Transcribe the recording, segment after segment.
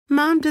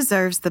Mom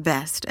deserves the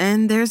best,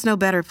 and there's no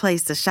better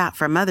place to shop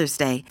for Mother's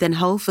Day than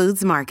Whole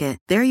Foods Market.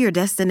 They're your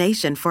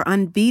destination for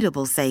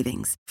unbeatable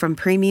savings, from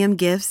premium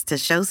gifts to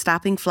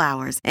show-stopping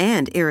flowers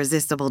and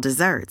irresistible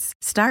desserts.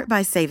 Start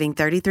by saving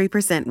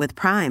 33% with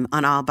Prime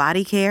on all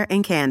body care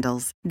and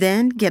candles.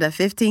 Then get a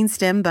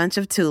 15-stem bunch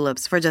of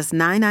tulips for just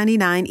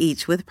 $9.99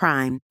 each with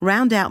Prime.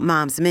 Round out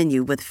Mom's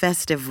menu with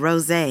festive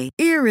rosé,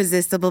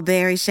 irresistible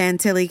berry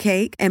chantilly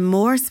cake, and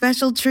more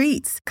special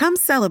treats. Come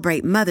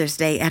celebrate Mother's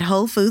Day at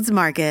Whole Foods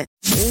Market.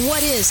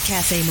 What is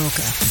Cafe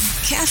Mocha?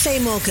 Cafe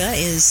Mocha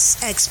is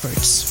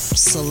experts,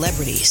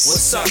 celebrities.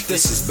 What's up?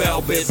 This is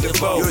Belle Biv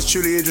DeVoe. Yours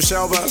truly, Idris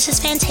Elba. This is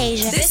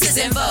Fantasia. This is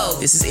Invo.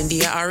 This is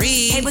India Ari.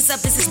 Hey, what's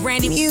up? This is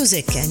Brandy.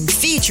 Music and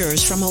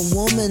features from a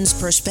woman's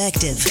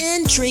perspective.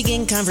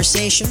 Intriguing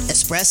conversation,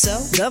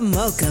 espresso, the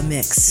Mocha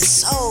Mix.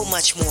 So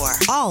much more.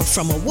 All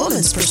from a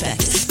woman's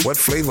perspective. What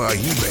flavor are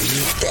you,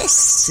 baby?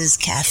 This is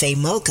Cafe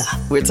Mocha.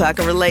 We're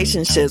talking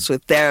relationships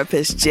with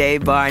therapist Jay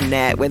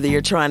Barnett. Whether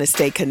you're trying to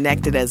stay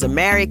connected as a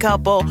married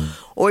couple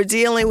or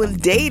dealing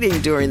with dating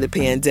during the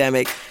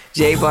pandemic,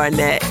 Jay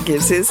Barnett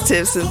gives his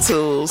tips and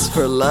tools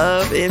for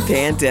love in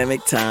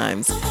pandemic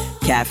times.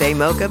 Cafe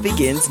Mocha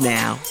begins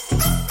now.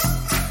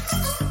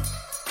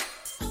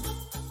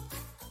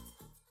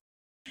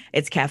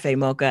 It's Cafe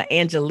Mocha.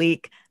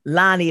 Angelique,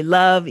 Lonnie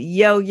Love,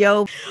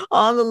 Yo-Yo.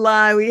 On the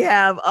line, we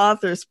have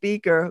author,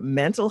 speaker,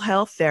 mental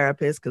health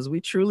therapist, because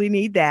we truly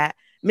need that,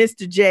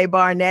 Mr. Jay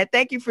Barnett.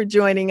 Thank you for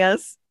joining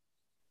us.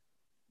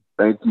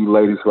 Thank you,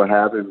 ladies, for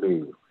having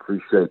me.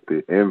 Appreciate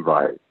the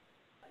invite.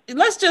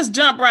 Let's just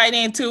jump right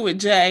into it,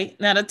 Jay.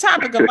 Now, the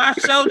topic of our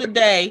show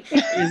today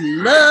is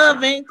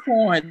love in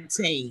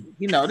quarantine.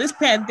 You know, this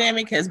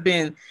pandemic has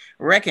been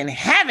wreaking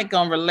havoc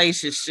on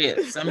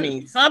relationships. I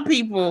mean, some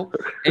people,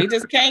 they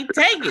just can't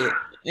take it.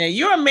 Now,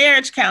 you're a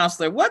marriage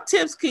counselor. What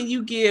tips can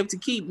you give to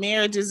keep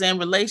marriages and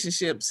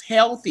relationships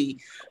healthy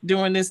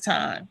during this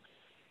time?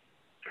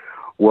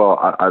 Well,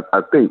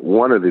 I think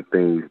one of the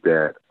things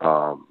that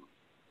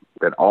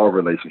that all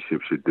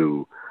relationships should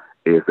do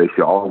is they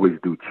should always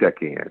do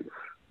check-ins.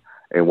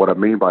 And what I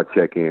mean by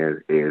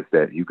check-ins is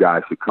that you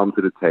guys should come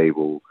to the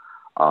table,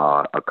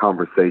 a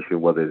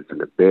conversation, whether it's in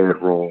the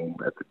bedroom,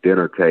 at the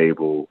dinner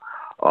table,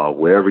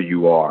 wherever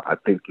you are. I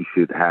think you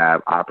should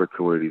have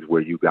opportunities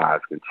where you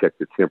guys can check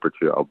the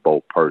temperature of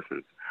both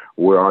persons.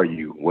 Where are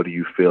you? What are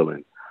you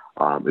feeling?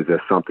 Is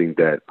there something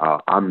that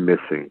I'm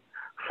missing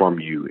from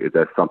you? Is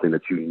that something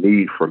that you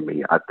need from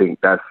me? I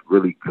think that's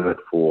really good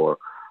for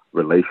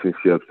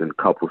relationships and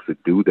couples to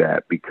do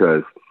that,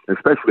 because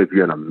especially if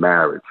you're in a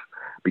marriage,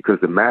 because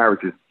the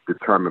marriage is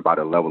determined by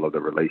the level of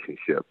the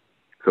relationship.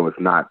 So it's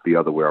not the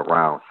other way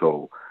around.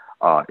 So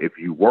if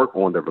you work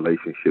on the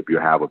relationship, you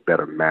have a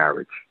better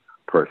marriage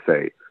per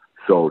se.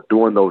 So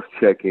doing those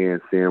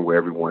check-ins, seeing where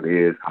everyone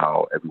is,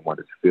 how everyone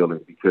is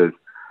feeling, because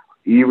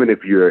even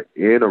if you're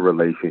in a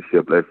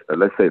relationship,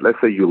 let's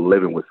say you're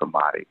living with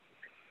somebody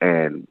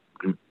and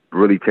you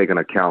really taking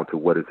account to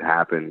what has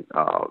happened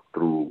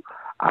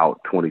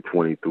throughout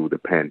 2020, through the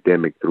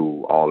pandemic,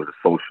 through all of the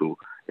social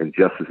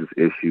injustices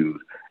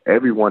issues,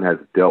 everyone has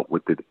dealt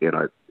with it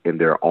in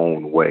their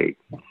own way.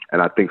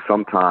 And I think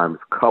sometimes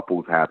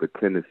couples have a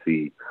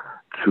tendency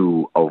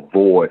to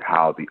avoid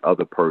how the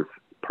other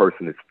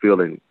person is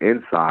feeling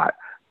inside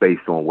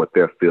based on what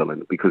they're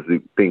feeling, because they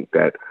think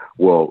that,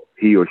 well,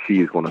 he or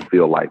she is going to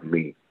feel like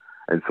me.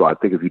 And so I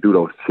think if you do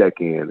those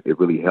check-in, it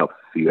really helps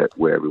to see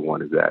where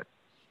everyone is at.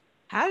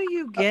 How do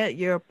you get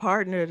your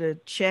partner to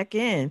check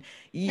in?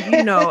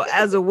 You know,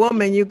 as a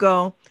woman, you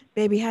go,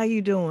 baby, how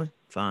you doing?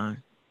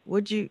 Fine.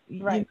 Would you?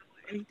 Right.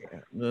 How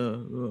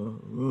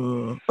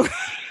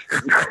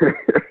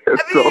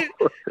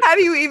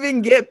do you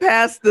even get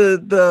past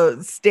the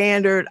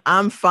standard,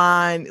 I'm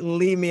fine,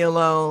 leave me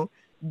alone,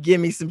 give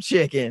me some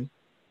chicken?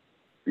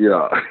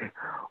 Yeah.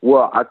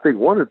 Well, I think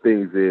one of the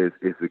things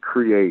is to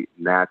create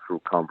natural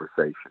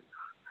conversations.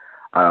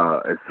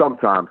 And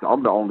sometimes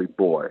I'm the only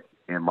boy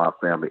in my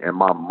family, and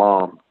my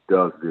mom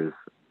does this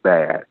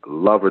bad.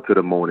 Love her to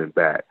the moon and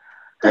back.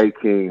 Hey,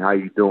 King, how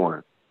you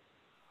doing?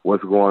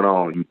 What's going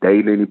on? You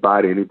dating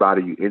anybody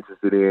you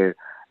interested in?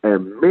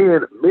 And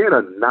men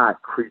are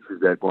not creatures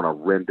that are going to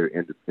render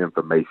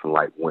information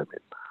like women.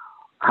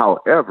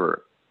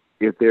 However,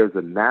 if there's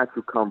a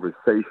natural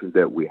conversation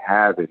that we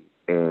have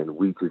and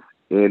we just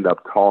end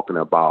up talking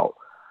about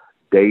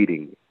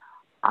dating,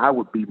 I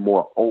would be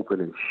more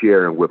open and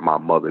sharing with my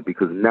mother,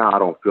 because now I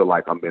don't feel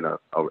like I'm in a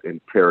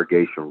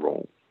interrogation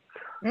room.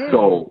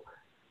 So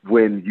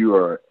when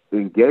you're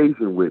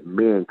engaging with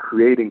men,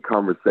 creating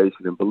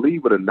conversation, and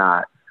believe it or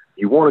not,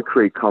 you want to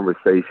create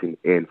conversation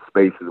in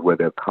spaces where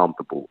they're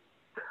comfortable.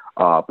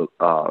 But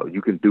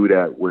you can do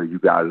that where you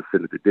guys are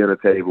sitting at the dinner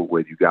table,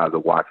 where you guys are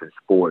watching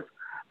sports.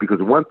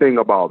 Because one thing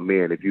about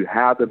men, if you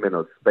have them in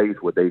a space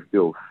where they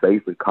feel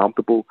safe and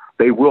comfortable,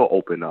 they will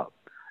open up.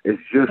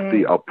 It's just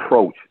the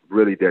approach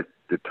really that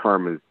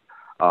determines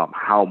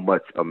how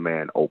much a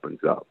man opens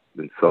up.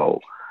 And so,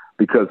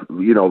 because,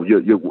 you know,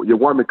 your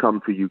woman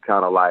comes to you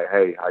kind of like,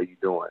 hey, how you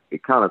doing?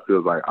 It kind of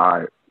feels like, all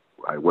right,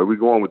 Like, where we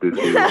going with this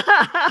here?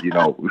 You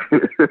know,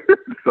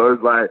 so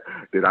it's like,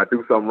 did I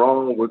do something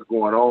wrong? What's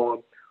going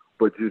on?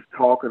 But just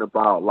talking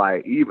about,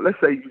 like, even let's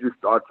say you just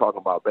start talking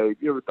about, babe,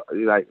 you ever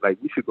like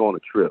we should go on a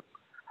trip,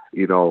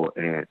 you know,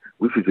 and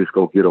we should just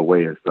go get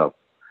away and stuff.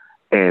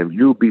 And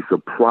you'll be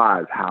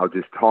surprised how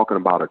just talking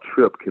about a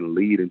trip can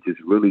lead and just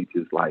really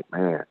just like,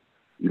 man,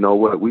 you know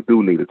what? We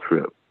do need a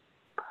trip.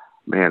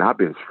 Man, I've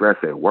been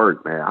stressed at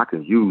work, man. I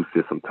can use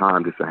just some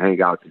time just to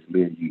hang out, just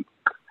me and you.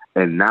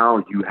 And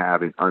now you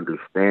have an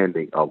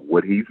understanding of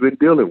what he's been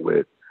dealing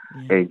with,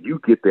 and you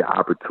get the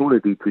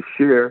opportunity to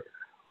share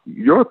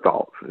your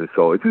thoughts. And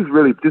so it just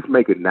really just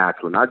make it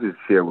natural. And I just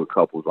share with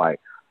couples,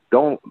 like,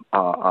 don't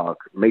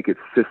make it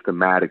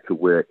systematic to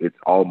where it's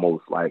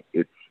almost like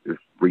it's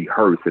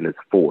rehearsed and it's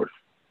forced.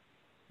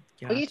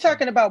 Well, you're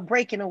talking about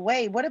breaking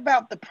away. What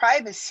about the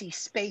privacy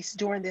space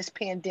during this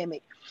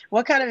pandemic?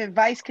 What kind of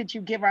advice could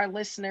you give our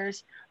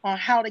listeners on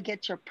how to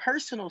get your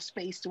personal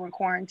space during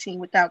quarantine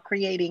without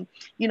creating,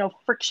 you know,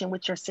 friction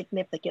with your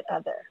significant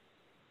other?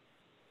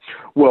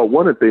 Well,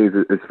 one of the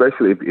things,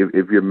 especially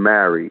if you're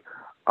married,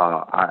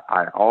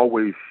 I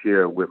always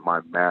share with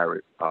my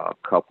married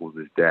couples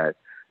is that,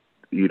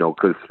 you know,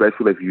 because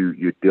especially if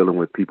you're dealing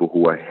with people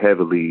who are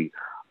heavily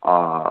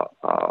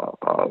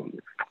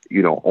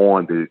you know,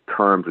 on the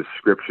terms of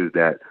scriptures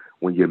that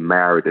when you're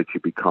married that you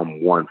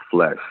become one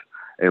flesh.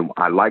 And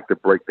I like to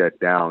break that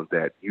down,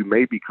 that you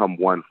may become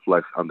one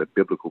flesh under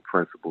biblical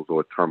principles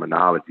or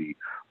terminology,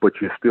 but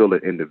you're still an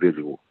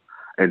individual.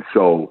 And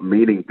so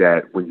meaning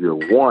that when you're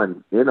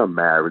one in a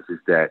marriage is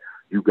that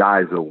you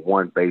guys are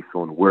one based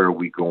on where are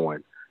we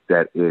going,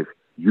 that if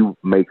you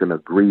make an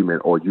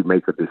agreement or you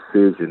make a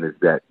decision is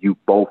that you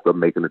both are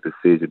making a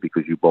decision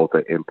because you both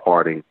are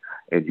imparting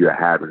and you're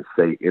having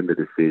say in the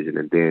decision,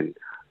 and then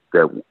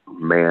that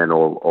man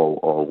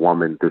or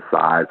woman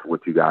decides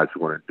what you guys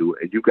want to do,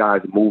 and you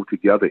guys move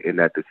together in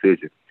that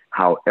decision.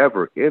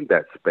 However, in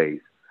that space,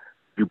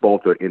 you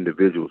both are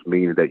individuals,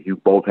 meaning that you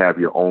both have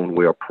your own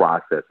way of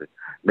processing.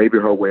 Maybe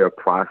her way of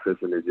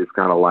processing is just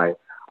kind of like,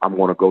 I'm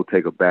going to go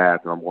take a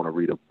bath and I'm going to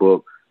read a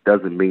book.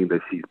 Doesn't mean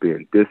that she's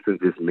being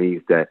distant, just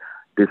means that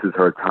this is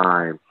her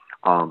time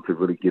to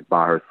really get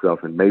by herself.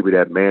 And maybe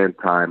that man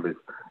time is,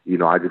 you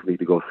know, I just need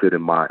to go sit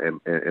in my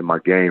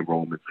game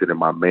room and sit in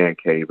my man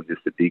cave and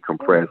just to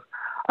decompress.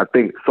 I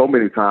think so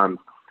many times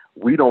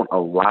we don't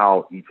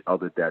allow each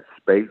other that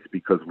space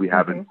because we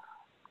haven't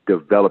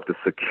developed the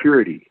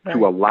security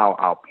to allow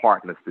our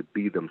partners to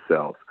be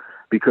themselves.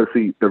 Because,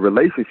 see, the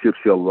relationship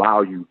should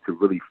allow you to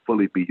really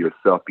fully be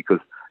yourself because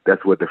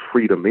that's where the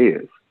freedom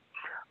is.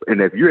 And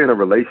if you're in a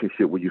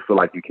relationship where you feel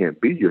like you can't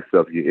be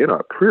yourself, you're in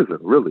a prison,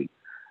 really,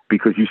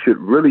 because you should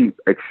really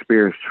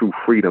experience true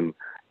freedom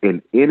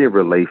in any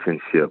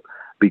relationship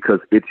because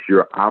it's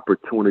your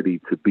opportunity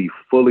to be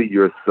fully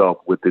yourself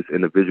with this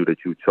individual that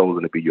you've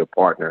chosen to be your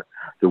partner,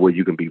 to where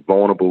you can be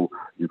vulnerable,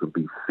 you can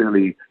be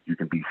silly, you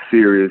can be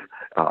serious,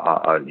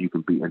 you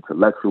can be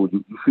intellectual.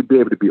 You should be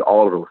able to be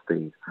all of those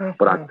things.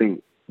 But I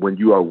think when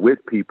you are with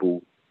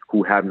people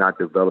who have not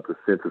developed a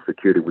sense of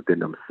security within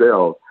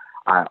themselves,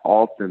 I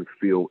often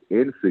feel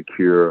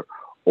insecure,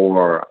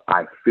 or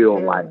I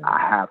feel like I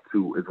have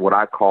to, is what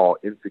I call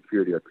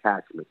insecurity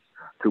attachments,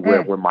 to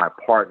where when my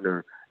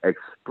partner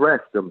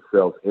express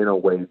themselves in a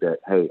way that,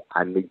 hey,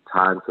 I need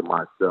time to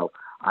myself,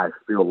 I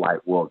feel like,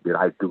 well, did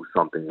I do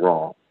something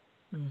wrong?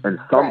 And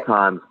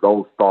sometimes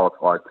those thoughts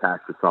are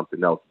attached to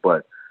something else.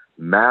 But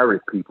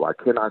married people, I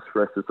cannot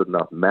stress this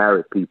enough,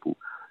 married people,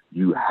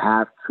 you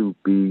have to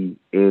be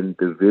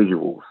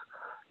individuals.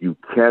 You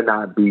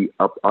cannot be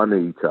up under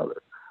each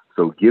other.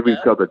 So give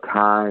each other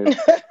time,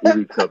 give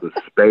each other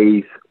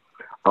space,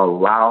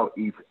 allow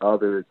each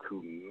other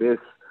to miss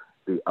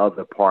the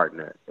other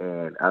partner,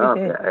 and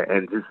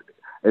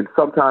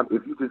sometimes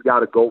if you just got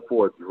to go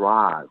for a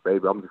drive,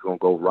 baby, I'm just gonna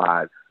go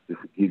ride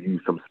just to give you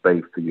some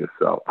space to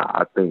yourself.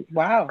 I think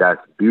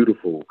that's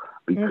beautiful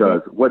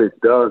because what it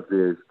does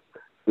is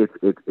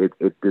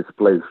it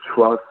displays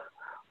trust,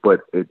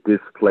 but it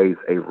displays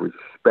a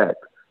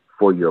respect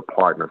for your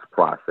partner's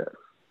process.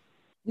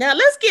 Now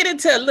let's get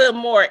into a little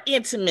more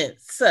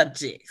intimate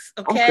subjects.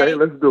 Okay,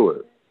 let's do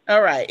it.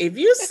 All right. If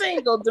you're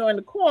single during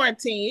the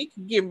quarantine, it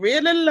can get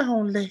really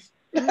lonely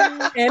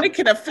and it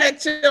can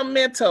affect your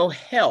mental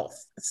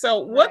health. So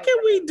what can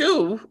we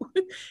do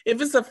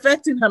if it's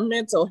affecting our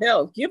mental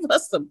health? Give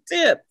us some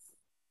tips.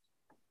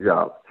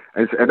 Yeah.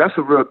 And that's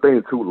a real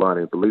thing too,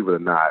 Lonnie, believe it or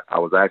not. I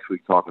was actually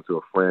talking to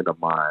a friend of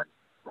mine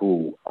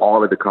who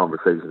all of the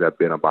conversations have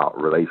been about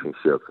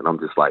relationships. And I'm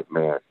just like,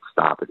 man,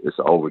 stop it. It's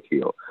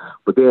overkill.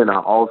 But then I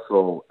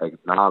also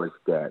acknowledge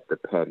that the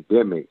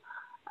pandemic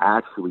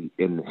actually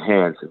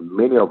enhanced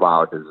many of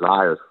our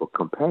desires for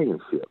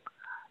companionship.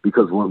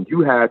 Because when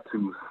you had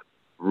to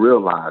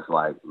realize,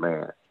 like,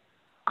 man,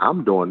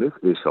 I'm doing this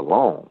ish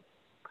alone,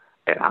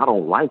 and I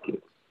don't like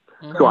it.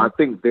 So I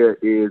think there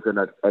is an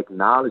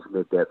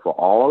acknowledgement that for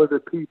all of the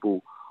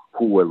people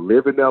who are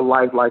living their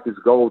life like it's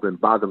golden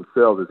by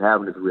themselves is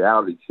having this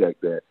reality check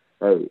that,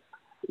 hey,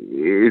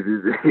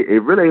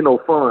 it really ain't no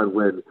fun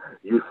when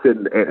you're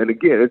sitting. And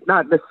again, it's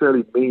not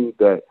necessarily mean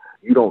that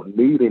You don't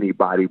need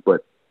anybody,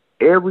 but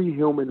every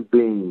human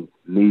being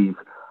needs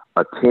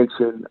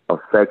attention,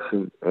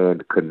 affection,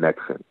 and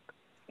connection.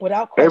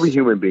 Without question. Every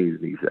human being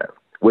needs that,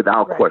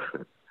 without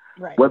question.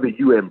 Right. Whether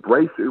you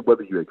embrace it,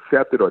 whether you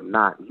accept it or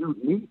not, you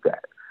need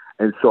that.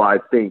 And so I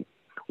think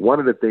one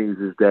of the things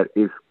is that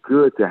it's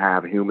good to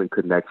have human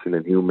connection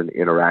and human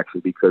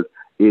interaction because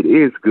it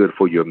is good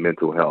for your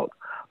mental health.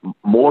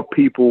 More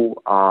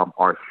people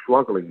are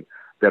struggling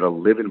that are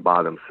living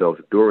by themselves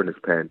during this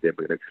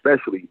pandemic, and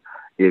especially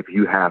if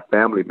you have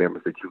family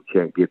members that you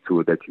can't get to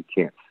or that you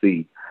can't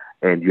see,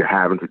 and you're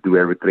having to do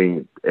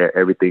everything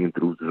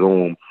through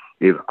Zoom.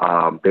 If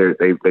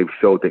they've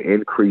showed the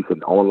increase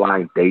in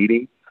online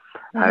dating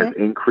has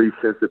increased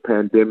since the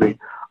pandemic.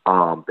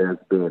 There's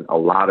been a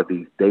lot of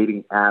these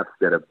dating apps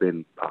that have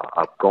been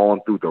gone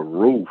through the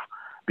roof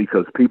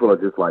because people are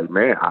just like,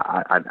 man,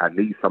 I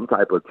need some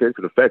type of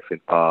attention,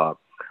 affection.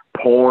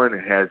 Porn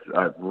has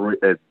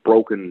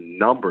broken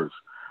numbers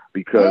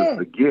because,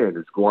 again,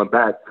 it's going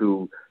back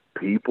to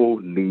people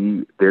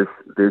need this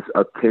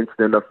attention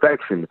and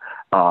affection,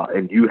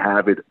 and you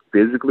have it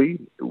physically,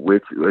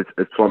 which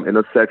is from in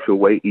a sexual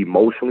way,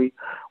 emotionally,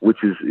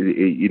 which is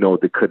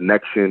the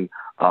connection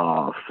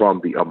from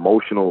the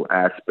emotional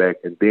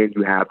aspect, and then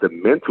you have the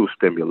mental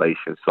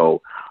stimulation.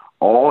 So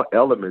all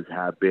elements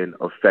have been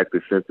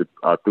affected since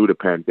through the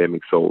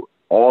pandemic. So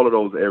all of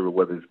those areas,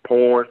 whether it's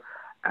porn,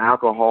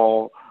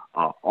 alcohol,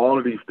 all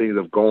of these things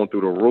have gone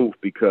through the roof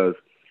because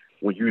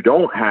when you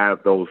don't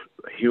have those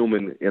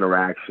human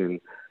interaction,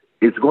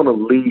 it's going to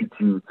lead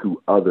you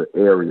to other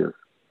areas.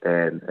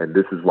 And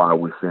this is why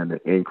we're seeing an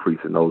increase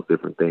in those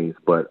different things.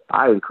 But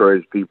I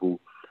encourage people,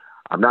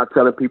 I'm not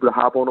telling people to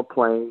hop on a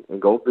plane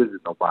and go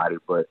visit nobody,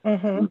 but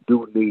you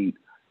do need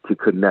to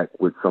connect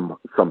with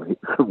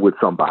with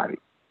somebody.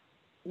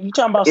 You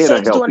talking about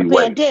sex during the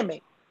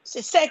pandemic?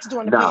 Sex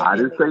during the pandemic. I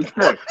didn't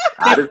say sex.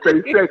 I didn't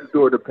say sex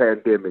during the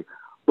pandemic.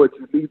 But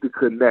you need to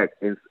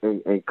connect, and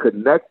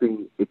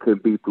connecting, it can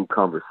be through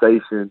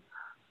conversation,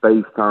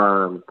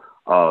 FaceTime,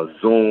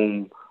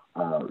 Zoom.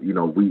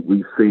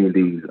 We've seen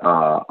these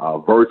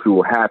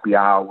virtual happy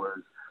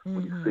hours.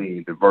 We've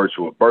seen the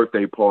virtual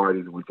birthday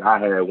parties, which I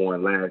had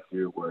one last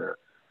year where,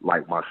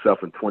 like,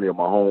 myself and 20 of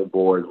my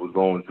homeboys was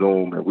on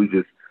Zoom, and we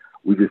just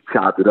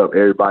chopped it up.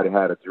 Everybody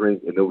had a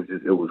drink, and it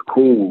was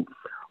cool.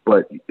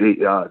 But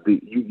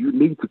you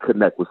need to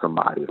connect with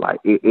somebody. Like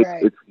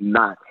it's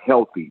not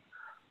healthy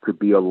to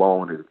be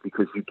alone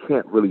because you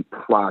can't really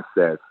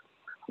process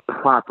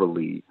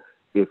properly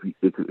if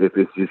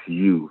it's just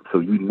you. So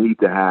you need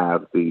to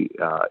have the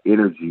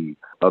energy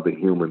of the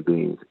human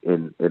beings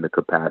in the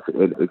capacity.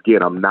 And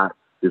again, I'm not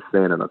just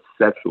saying in a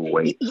sexual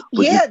way,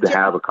 but just to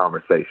have a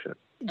conversation.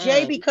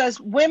 Jay,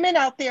 because women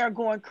out there are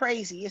going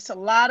crazy. It's a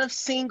lot of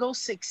single,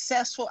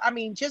 successful. I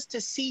mean, just to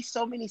see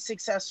so many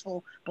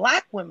successful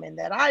Black women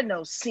that I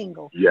know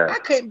single. Yeah. I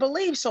couldn't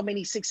believe so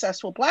many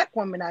successful Black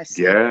women I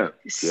see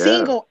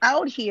single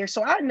out here.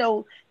 So I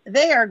know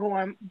they are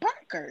going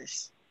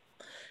bonkers.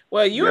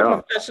 Well, you're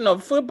a professional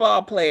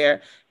football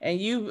player, and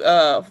you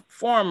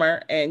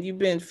former, and you've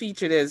been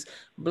featured as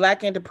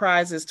Black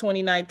Enterprise's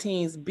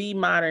 2019's Be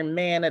Modern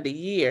Man of the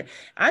Year.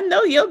 I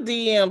know your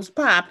DMs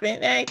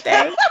popping, ain't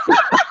they?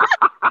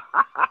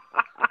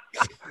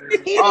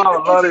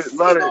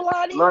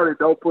 Lonnie,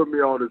 don't put me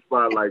on the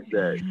spot like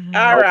that.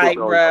 All right,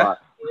 bro.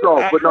 No.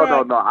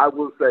 I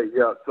will say,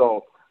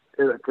 So,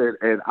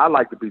 and I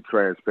like to be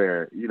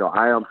transparent.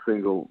 I am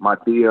single. My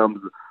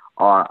DMs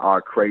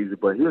are crazy,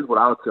 but here's what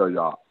I'll tell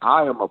y'all.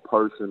 I am a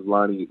person,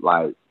 Lonnie,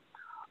 like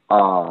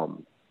a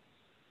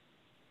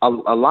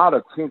lot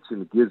of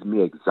attention gives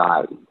me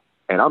anxiety,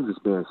 and I'm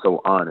just being so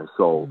honest.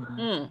 So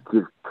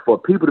just for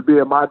people to be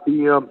in my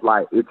DMs,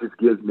 like, it just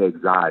gives me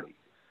anxiety.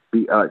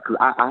 Because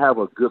I have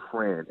a good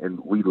friend, and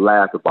we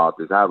laugh about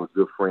this. I have a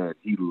good friend.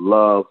 He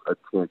loves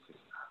attention.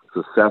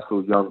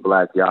 Successful young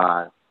Black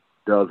guy,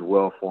 does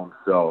well for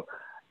himself,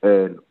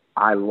 and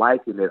I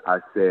liken it. I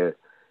said,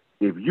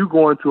 if you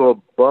go into a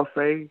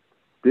buffet,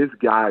 this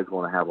guy is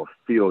going to have a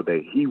field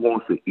day. He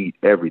wants to eat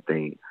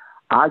everything.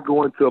 I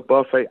go into a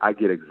buffet, I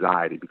get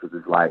anxiety because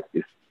it's like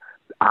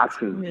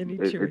options.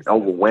 It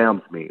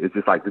overwhelms me. It's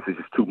just like, this is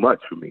just too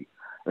much for me.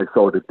 And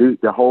so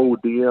the whole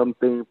DM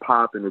thing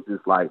popping is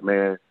just like,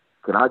 man,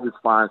 can I just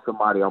find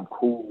somebody I'm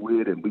cool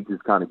with and we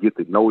just kind of get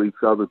to know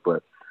each other?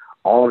 But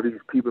all of these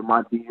people in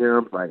my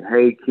DMs, like,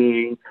 hey,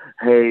 King,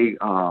 hey,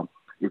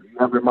 if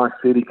you're ever in my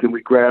city, can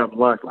we grab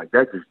lunch? Like,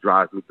 that just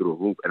drives me through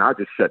the roof, and I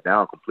just shut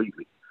down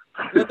completely.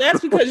 Well, that's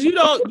because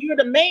you're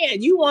the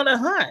man. You want to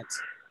hunt.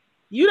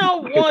 You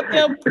don't want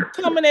them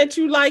coming at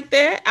you like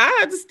that.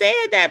 I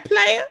understand that,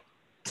 player.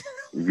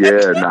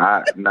 Yeah,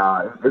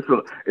 nah. It's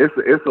a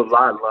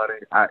lot,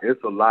 Lonnie.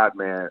 It's a lot,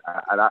 man.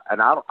 I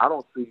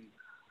don't see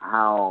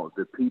how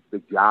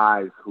the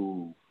guys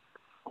who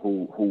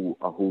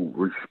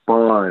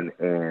respond,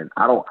 and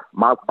I don't.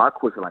 My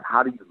question, like,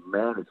 how do you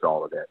manage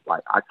all of that?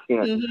 Like, I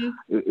can't.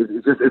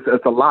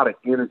 It's a lot of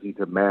energy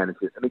to manage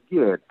it. And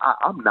again,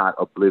 I'm not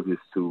oblivious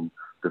to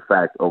the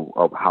fact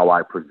of how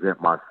I present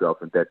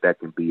myself and that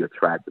can be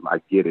attractive.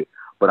 I get it,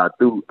 But I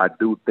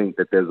do think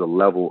that there's a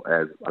level,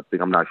 as I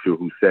think, I'm not sure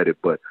who said it,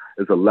 but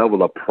there's a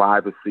level of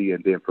privacy.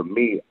 And then for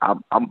me,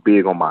 I'm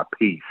big on my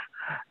peace.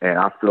 And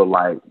I feel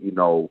like,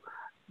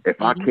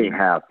 if I can't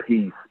have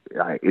peace,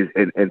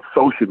 and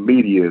social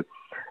media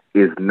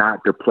is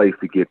not the place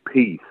to get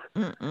peace.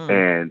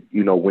 And,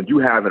 when you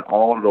having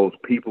all of those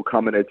people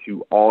coming at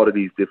you, all of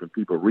these different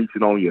people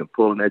reaching on you and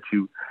pulling at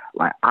you,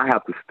 like, I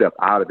have to step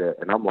out of that.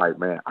 And I'm like,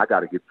 man, I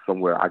got to get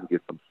somewhere I can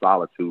get some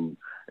solitude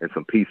and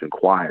some peace and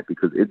quiet,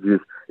 because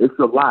it's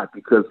a lot.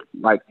 Because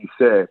like you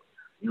said,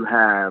 you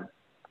have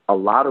a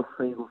lot of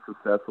single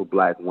successful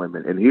Black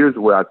women. And here's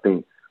where I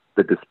think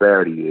the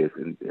disparity is.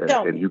 And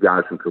you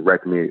guys can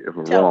correct me if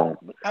I'm wrong.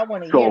 I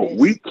want to hear this.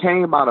 We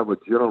came out of a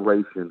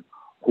generation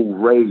who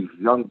raised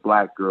young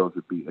Black girls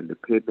to be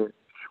independent,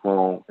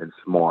 strong, and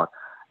smart.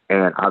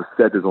 And I've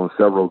said this on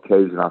several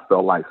occasions. I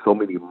felt like so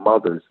many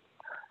mothers,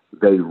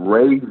 they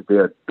raised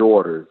their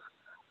daughters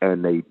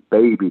and they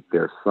babied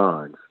their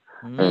sons.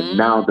 And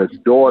now the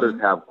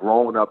daughters have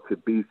grown up to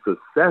be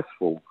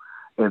successful,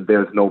 and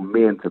there's no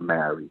men to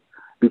marry,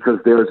 because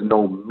there's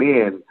no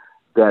men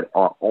that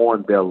are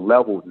on their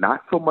level,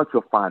 not so much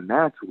of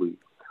financially,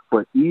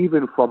 but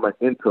even from an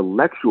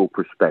intellectual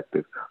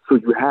perspective. So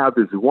you have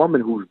this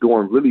woman who's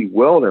doing really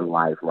well in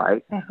life,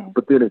 right?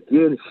 But then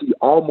again, she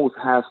almost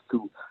has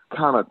to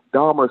kind of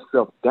dumb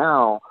herself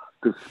down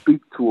to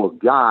speak to a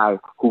guy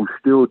who's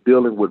still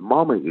dealing with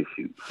mama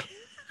issues.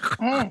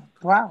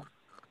 Wow.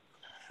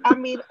 I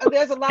mean,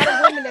 there's a lot of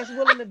women that's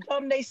willing to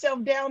dumb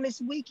themselves down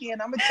this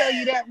weekend. I'm gonna tell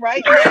you that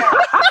right now.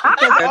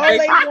 Because all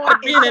they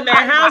want being in their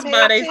house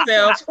by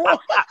themselves.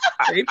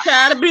 They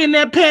tired of being in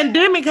that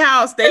pandemic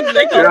house. They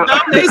gonna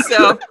dumb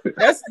themselves.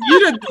 That's you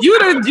done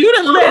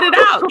let it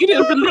out. You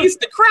didn't release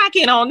the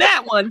Kraken on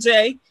that one,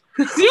 Jay.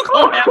 You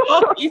gonna have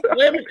all these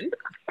women.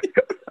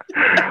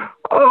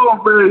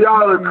 Oh man,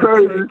 y'all are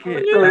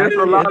crazy. There's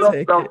a lot of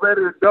stuff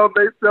ready to dumb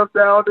themselves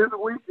down this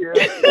weekend.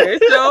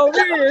 It sure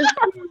is.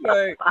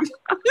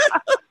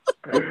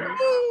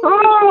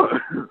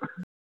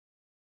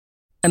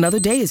 Another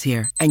day is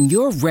here, and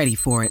you're ready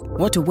for it.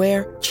 What to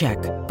wear? Check.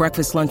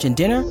 Breakfast, lunch, and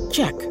dinner?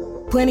 Check.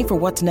 Planning for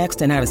what's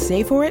next and how to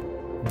save for it?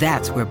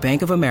 That's where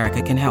Bank of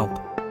America can help.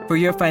 For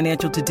your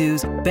financial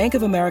to-dos, Bank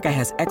of America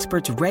has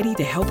experts ready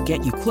to help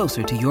get you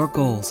closer to your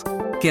goals.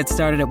 Get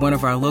started at one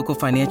of our local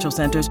financial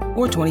centers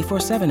or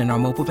 24/7 in our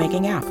mobile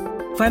banking app.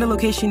 Find a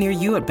location near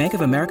you at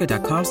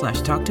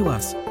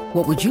bankofamerica.com/talktous.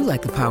 What would you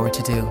like the power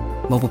to do?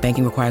 Mobile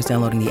banking requires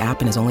downloading the app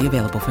and is only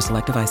available for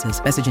select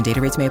devices. Message and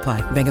data rates may apply.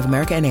 Bank of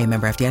America N.A.,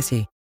 member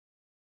FDIC.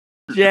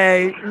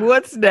 Jay,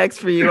 what's next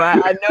for you?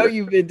 I know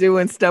you've been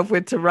doing stuff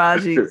with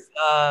Taraji's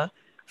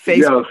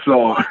Facebook.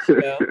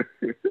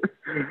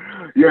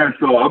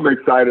 So I'm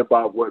excited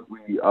about what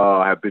we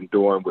have been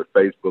doing with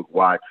Facebook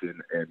Watching,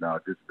 and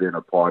just being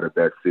a part of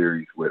that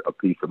series with A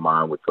Peace of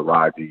Mind with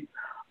Taraji.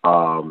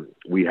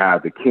 We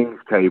have the King's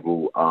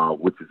Table,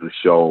 which is a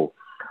show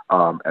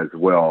as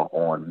well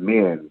on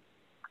men.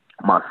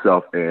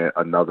 Myself and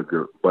another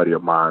good buddy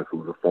of mine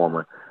who's a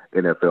former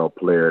NFL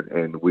player,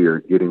 and we are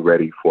getting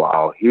ready for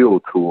our Heal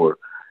Tour,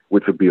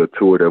 which will be a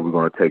tour that we're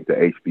going to take the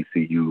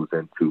HBCUs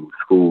into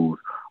schools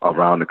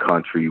around the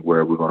country,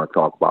 where we're going to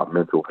talk about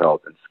mental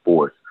health and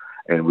sports.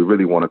 And we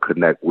really want to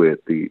connect with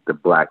the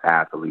Black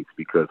athletes,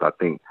 because I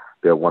think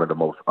they're one of the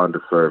most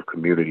underserved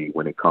community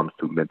when it comes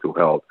to mental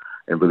health,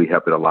 and really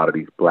helping a lot of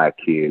these Black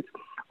kids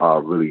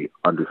really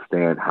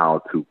understand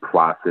how to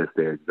process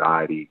their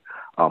anxiety,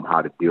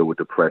 how to deal with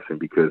depression.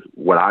 Because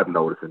what I've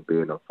noticed in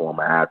being a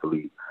former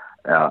athlete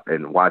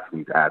and watching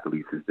these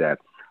athletes is that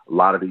a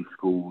lot of these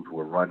schools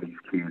will run these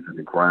kids in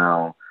the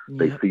ground.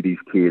 They see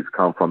these kids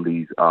come from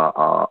these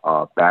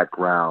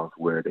backgrounds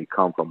where they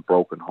come from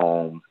broken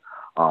homes.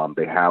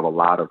 They have a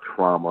lot of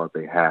trauma.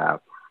 They have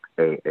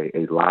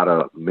a lot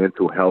of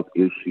mental health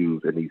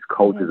issues, and these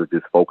coaches are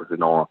just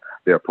focusing on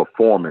their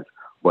performance.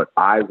 But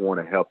I want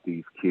to help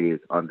these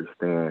kids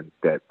understand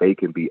that they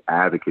can be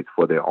advocates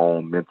for their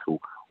own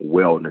mental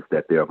wellness,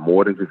 that they're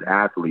more than just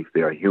athletes,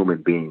 they're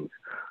human beings.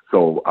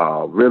 So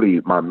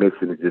really my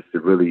mission is just to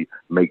really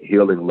make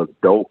healing look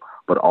dope,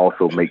 but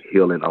also make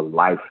healing a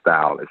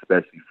lifestyle,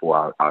 especially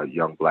for our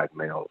young Black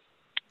males.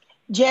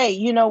 Jay,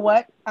 you know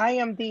what? I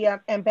am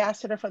the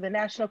ambassador for the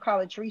National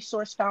College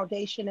Resource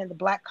Foundation and the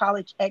Black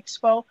College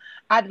Expo.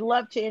 I'd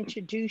love to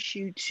introduce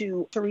you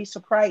to Teresa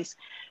Price.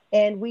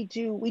 And we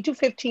do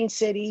 15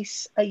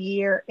 cities a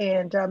year,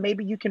 and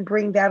maybe you can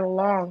bring that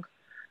along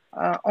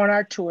on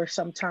our tour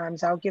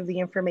sometimes. I'll give the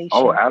information.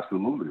 Oh,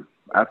 absolutely.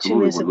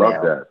 Absolutely. Would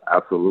love that.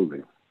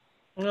 Absolutely.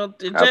 Well,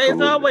 Jay,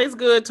 it's always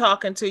good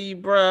talking to you,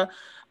 bruh.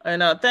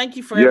 And thank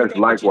you for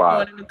everything that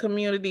you're doing in the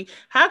community.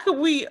 How could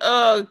we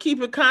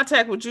keep in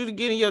contact with you to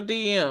get in your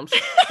DMs?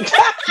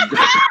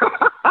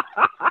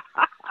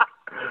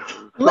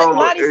 Let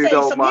Lottie say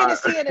some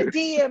Hennessy in a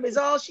DM is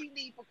all she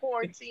needs for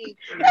quarantine.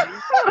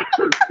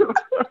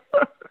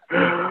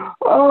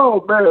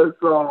 Oh man,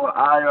 so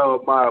I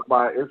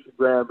my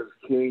Instagram is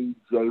King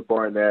J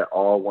Barnett,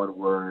 all one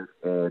word.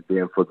 And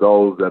then for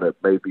those that are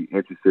maybe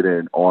interested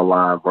in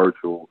online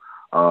virtual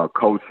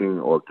coaching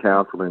or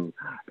counseling,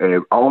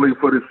 and only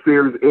for the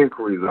serious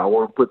inquiries. I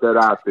want to put that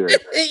out there.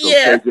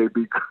 Yeah. So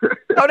KJB,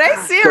 oh, they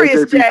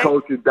serious, Jay.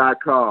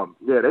 KJBcoaching.com.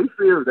 Yeah, they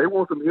serious. They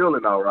want some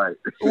healing, all right.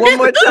 One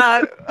more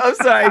time. I'm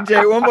sorry,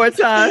 Jay. One more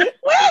time.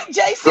 Wait,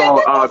 Jay said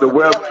so the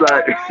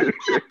website. Healing,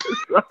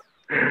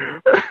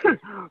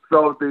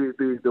 So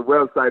the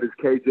website is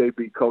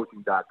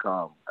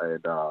kjbcoaching.com,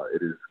 and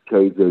it is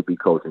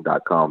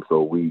kjbcoaching.com.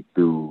 So we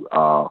do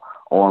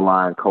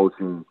online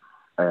coaching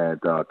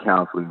and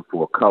counseling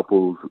for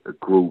couples,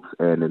 groups,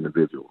 and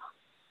individuals.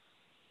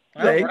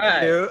 Thank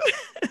you.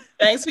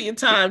 Thanks for your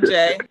time,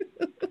 Jay.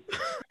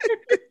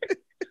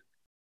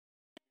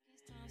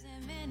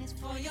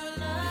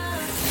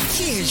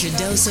 Here's your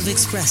dose of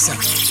espresso.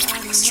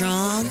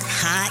 Strong,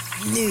 hot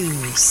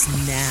news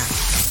now.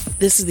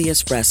 This is the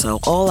Espresso.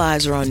 All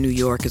eyes are on New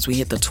York as we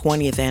hit the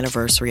 20th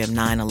anniversary of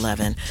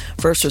 9/11.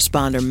 First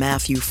responder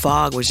Matthew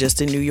Fogg was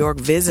just in New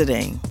York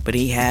visiting, but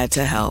he had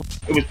to help.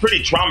 It was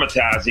pretty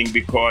traumatizing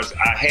because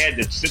I had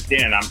to sit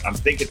there and I'm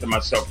thinking to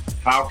myself,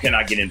 how can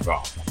I get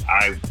involved?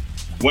 I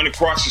went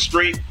across the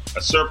street,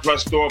 a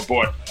surplus store,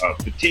 bought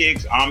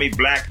fatigues, Army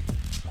black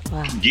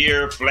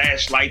gear,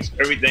 flashlights,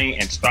 everything,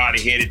 and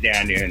started headed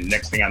down there. And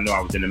next thing I know,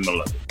 I was in the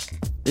middle of it.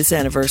 This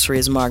anniversary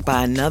is marked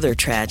by another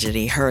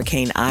tragedy,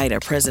 Hurricane Ida.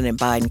 President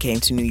Biden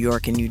came to New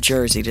York and New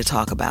Jersey to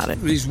talk about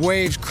it. These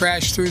waves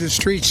crashed through the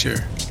streets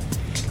here,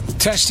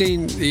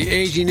 testing the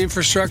aging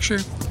infrastructure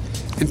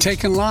and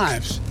taking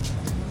lives.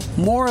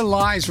 More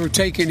lives were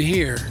taken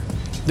here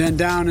than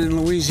down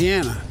in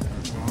Louisiana.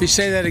 Let me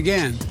say that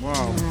again.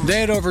 Wow.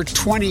 They had over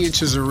 20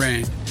 inches of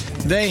rain.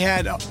 They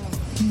had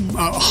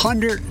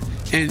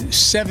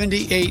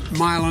 178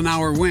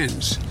 mile-an-hour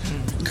winds,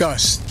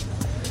 gusts.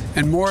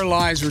 And more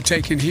lives were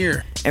taken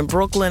here. And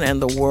Brooklyn and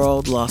the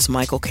world lost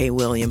Michael K.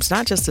 Williams,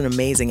 not just an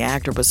amazing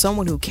actor, but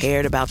someone who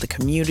cared about the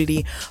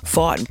community,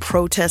 fought and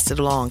protested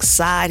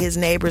alongside his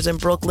neighbors in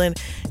Brooklyn,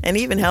 and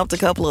even helped a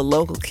couple of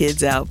local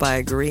kids out by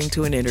agreeing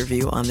to an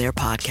interview on their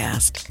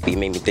podcast. He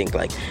made me think,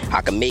 like,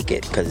 I can make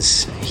it,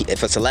 because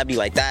if a celebrity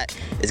like that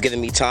is giving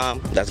me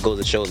time, that goes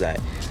to show that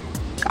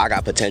I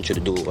got potential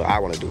to do what I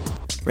want to do.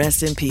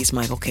 Rest in peace,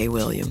 Michael K.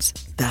 Williams.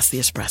 That's the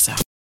Espresso.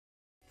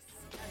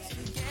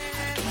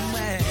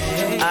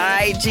 All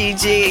right,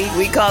 Gigi,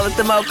 we call it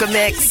the Mocha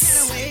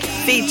Mix,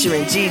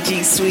 featuring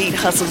Gigi Sweet,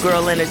 Hustle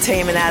Girl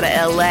Entertainment out of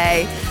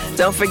L.A.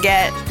 Don't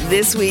forget,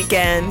 this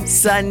weekend,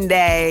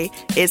 Sunday,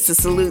 it's the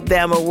Salute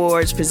Them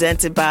Awards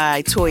presented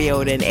by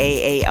Toyota and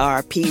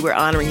AARP. We're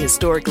honoring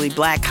historically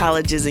black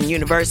colleges and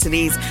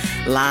universities.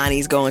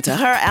 Lonnie's going to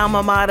her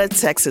alma mater,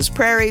 Texas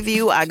Prairie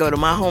View. I go to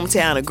my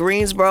hometown of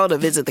Greensboro to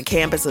visit the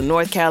campus of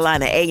North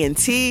Carolina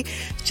A&T.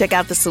 Check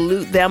out the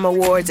Salute Them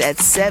Awards at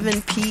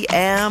 7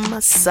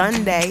 p.m.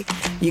 Sunday.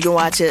 You can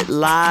watch it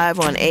live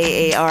on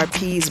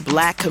AARP's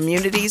Black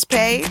Communities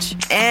page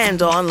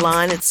and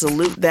online at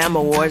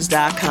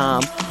salutethemawards.com.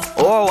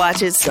 Or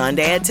watch it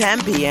Sunday at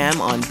 10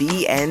 p.m. on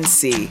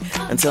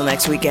BNC. Until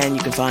next weekend,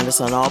 you can find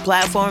us on all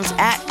platforms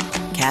at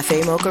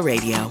Cafe Mocha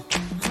Radio.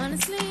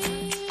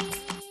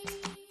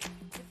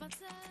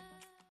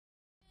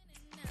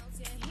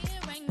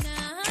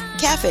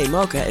 Cafe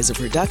Mocha is a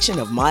production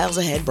of Miles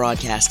Ahead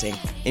Broadcasting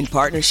in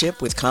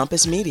partnership with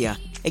Compass Media.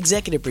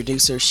 Executive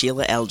producer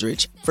Sheila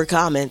Eldridge. For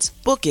comments,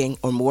 booking,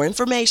 or more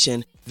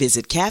information,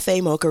 visit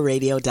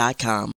cafemocharadio.com.